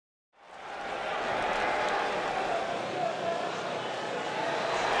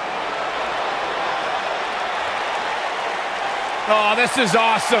Oh, this is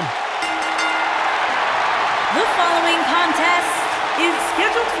awesome. The following contest is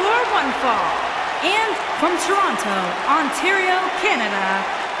scheduled for one fall. And from Toronto, Ontario, Canada,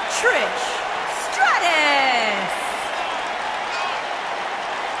 Trish Stratus.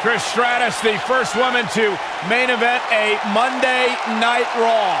 Trish Stratus, the first woman to main event a Monday Night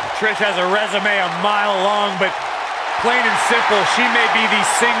Raw. Trish has a resume a mile long, but plain and simple, she may be the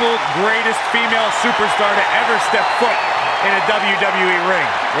single greatest female superstar to ever step foot in a WWE ring.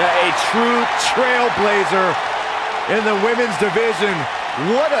 Yeah, a true trailblazer in the women's division.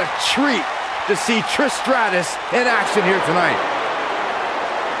 What a treat to see Trish Stratus in action here tonight.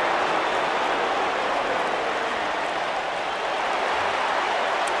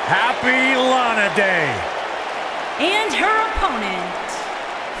 Happy Lana Day. And her opponent,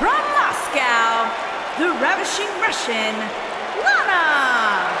 from Moscow, the ravishing Russian,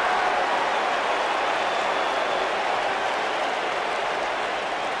 Lana.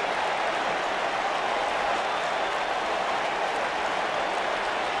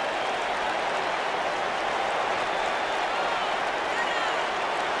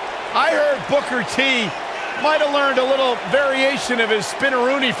 I heard Booker T might have learned a little variation of his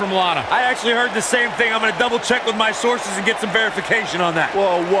spinneroonie from Lana. I actually heard the same thing. I'm going to double check with my sources and get some verification on that.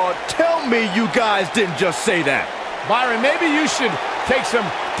 Well, tell me you guys didn't just say that. Byron, maybe you should take some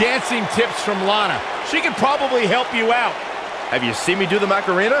dancing tips from Lana. She could probably help you out. Have you seen me do the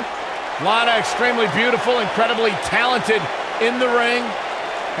Macarena? Lana, extremely beautiful, incredibly talented in the ring,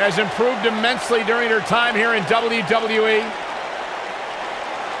 has improved immensely during her time here in WWE.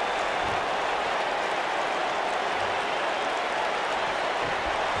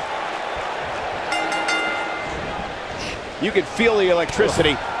 You can feel the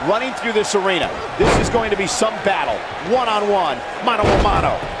electricity running through this arena. This is going to be some battle. One-on-one,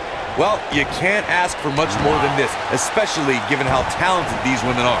 mano-a-mano. Well, you can't ask for much more than this, especially given how talented these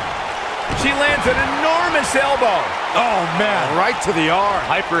women are. She lands an enormous elbow. Oh, man, right to the arm.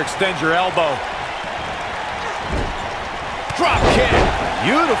 Hyperextend your elbow. Drop kick.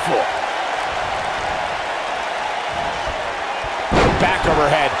 Beautiful. Back of her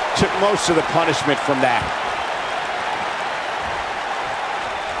head. Took most of the punishment from that.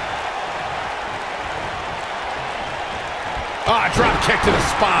 Drop kick to the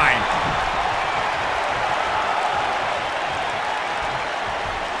spine.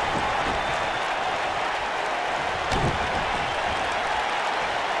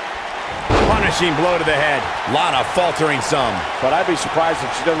 Punishing blow to the head. Lana faltering some. But I'd be surprised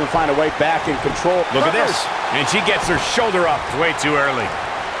if she doesn't find a way back and control. Look at this. And she gets her shoulder up. It's way too early.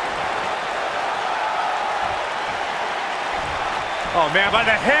 Oh, man, by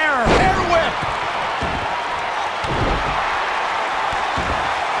the hair. Hair whip.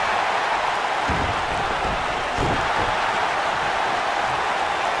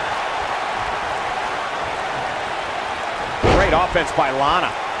 Great offense by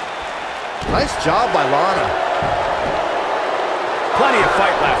Lana. Nice job by Lana. Plenty of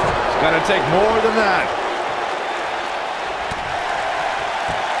fight left. It's gonna take more than that.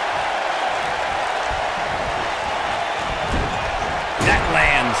 That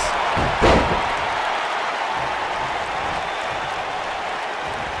lands.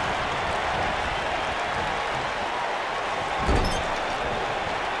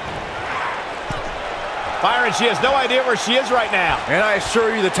 Byron, she has no idea where she is right now. And I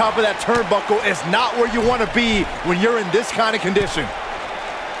assure you, the top of that turnbuckle is not where you want to be when you're in this kind of condition.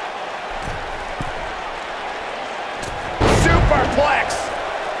 Superplex.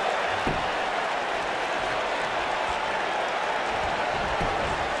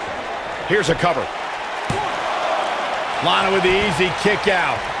 Here's a cover. Lana with the easy kick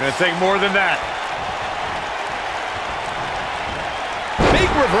out. Gonna take more than that. Big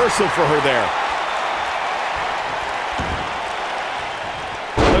reversal for her there.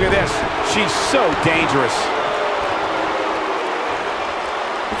 Look at this. She's so dangerous.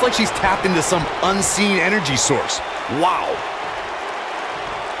 It's like she's tapped into some unseen energy source. Wow.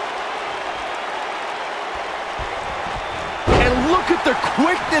 And look at the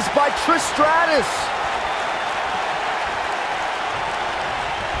quickness by Trish Stratus.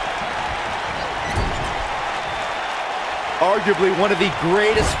 Arguably one of the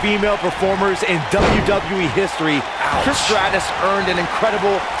greatest female performers in WWE history, Trish Stratus earned an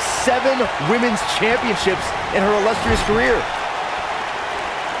incredible 7 women's championships in her illustrious career.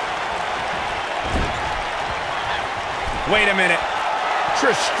 Wait a minute.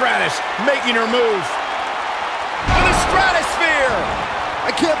 Trish Stratus making her move. For the Stratosphere!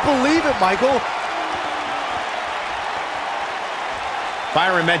 I can't believe it, Michael.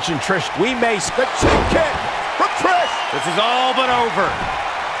 Byron mentioned Trish. We may The cheap kick from Trish! This is all but over.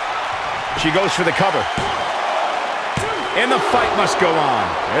 She goes for the cover. And the fight must go on.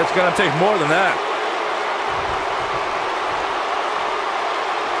 It's gonna take more than that.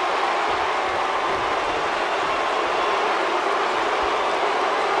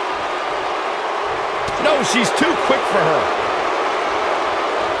 No, she's too quick for her.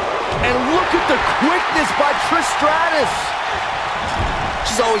 And look at the quickness by Trish Stratus.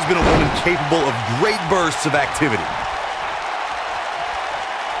 She's always been a woman capable of great bursts of activity.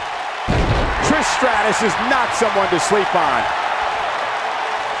 Trish Stratus is not someone to sleep on.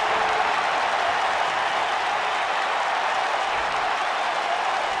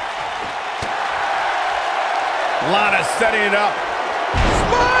 Lana setting it up.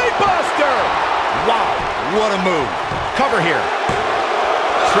 Spinebuster! Wow, What a move. cover here.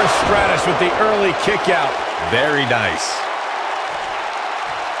 Trish Stratus with the early kick out. Very nice.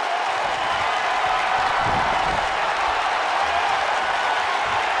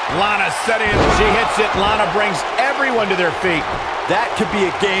 Lana setting it. She hits it. Lana brings everyone to their feet. That could be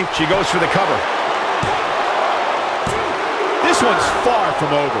a game. She goes for the cover. This one's far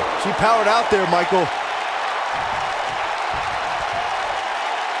from over. She powered out there, Michael.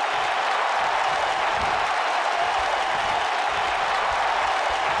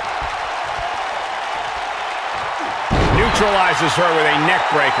 Neutralizes her with a neck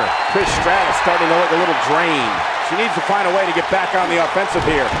breaker. Trish Stratus starting to look a little drained. She needs to find a way to get back on the offensive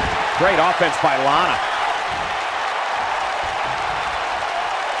here. Great offense by Lana.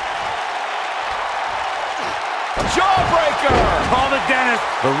 Jawbreaker! Call the dentist.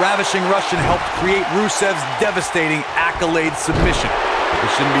 The Ravishing Russian helped create Rusev's devastating accolade submission. It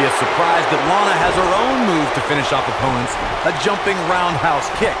shouldn't be a surprise that Lana has her own move to finish off opponents, a jumping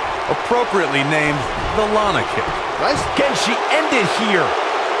roundhouse kick, appropriately named the Lana kick. Nice. Can she end it here?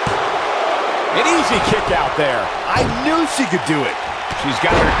 An easy kick out there. I knew she could do it. She's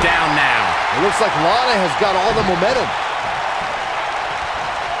got her down now. It looks like Lana has got all the momentum.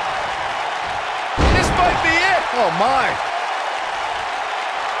 This might be it. Oh, my.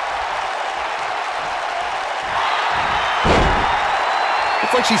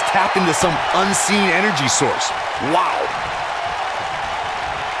 It's like she's tapped into some unseen energy source. Wow.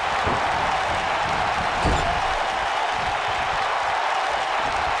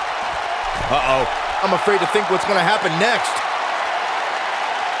 Uh-oh. I'm afraid to think what's going to happen next.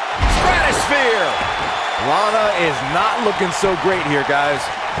 Stratosphere! Lana is not looking so great here, guys.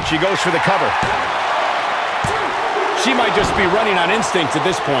 She goes for the cover. She might just be running on instinct at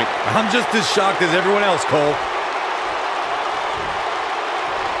this point. I'm just as shocked as everyone else, Cole.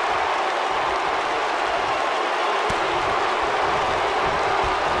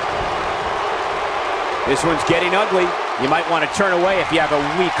 This one's getting ugly. You might want to turn away if you have a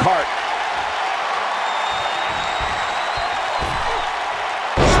weak heart.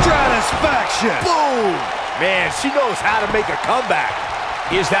 Stratusfaction! Boom! Man, she knows how to make a comeback.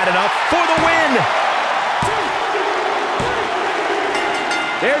 Is that enough for the win?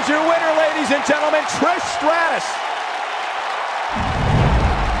 There's your winner, ladies and gentlemen, Trish Stratus.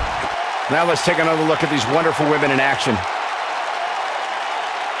 Now let's take another look at these wonderful women in action.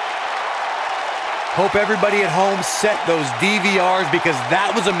 Hope everybody at home set those DVRs because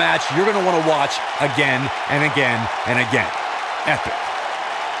that was a match you're going to want to watch again and again and again. Epic.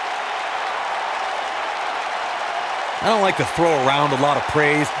 I don't like to throw around a lot of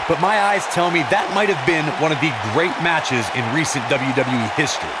praise, but my eyes tell me that might have been one of the great matches in recent WWE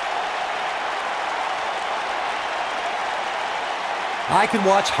history. I could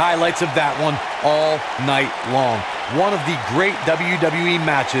watch highlights of that one all night long. One of the great WWE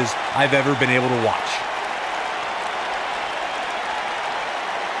matches I've ever been able to watch.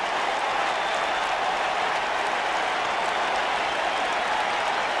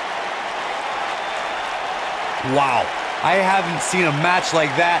 Wow, I haven't seen a match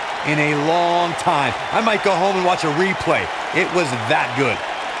like that in a long time. I might go home and watch a replay. It was that good.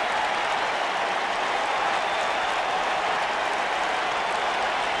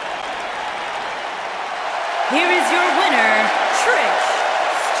 Here is your winner, Trish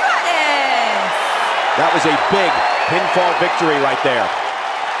Stratus. That was a big pinfall victory right there.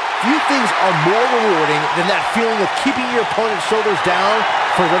 Few things are more rewarding than that feeling of keeping your opponent's shoulders down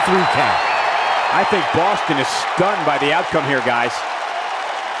for the 3 count. I think Boston is stunned by the outcome here, guys.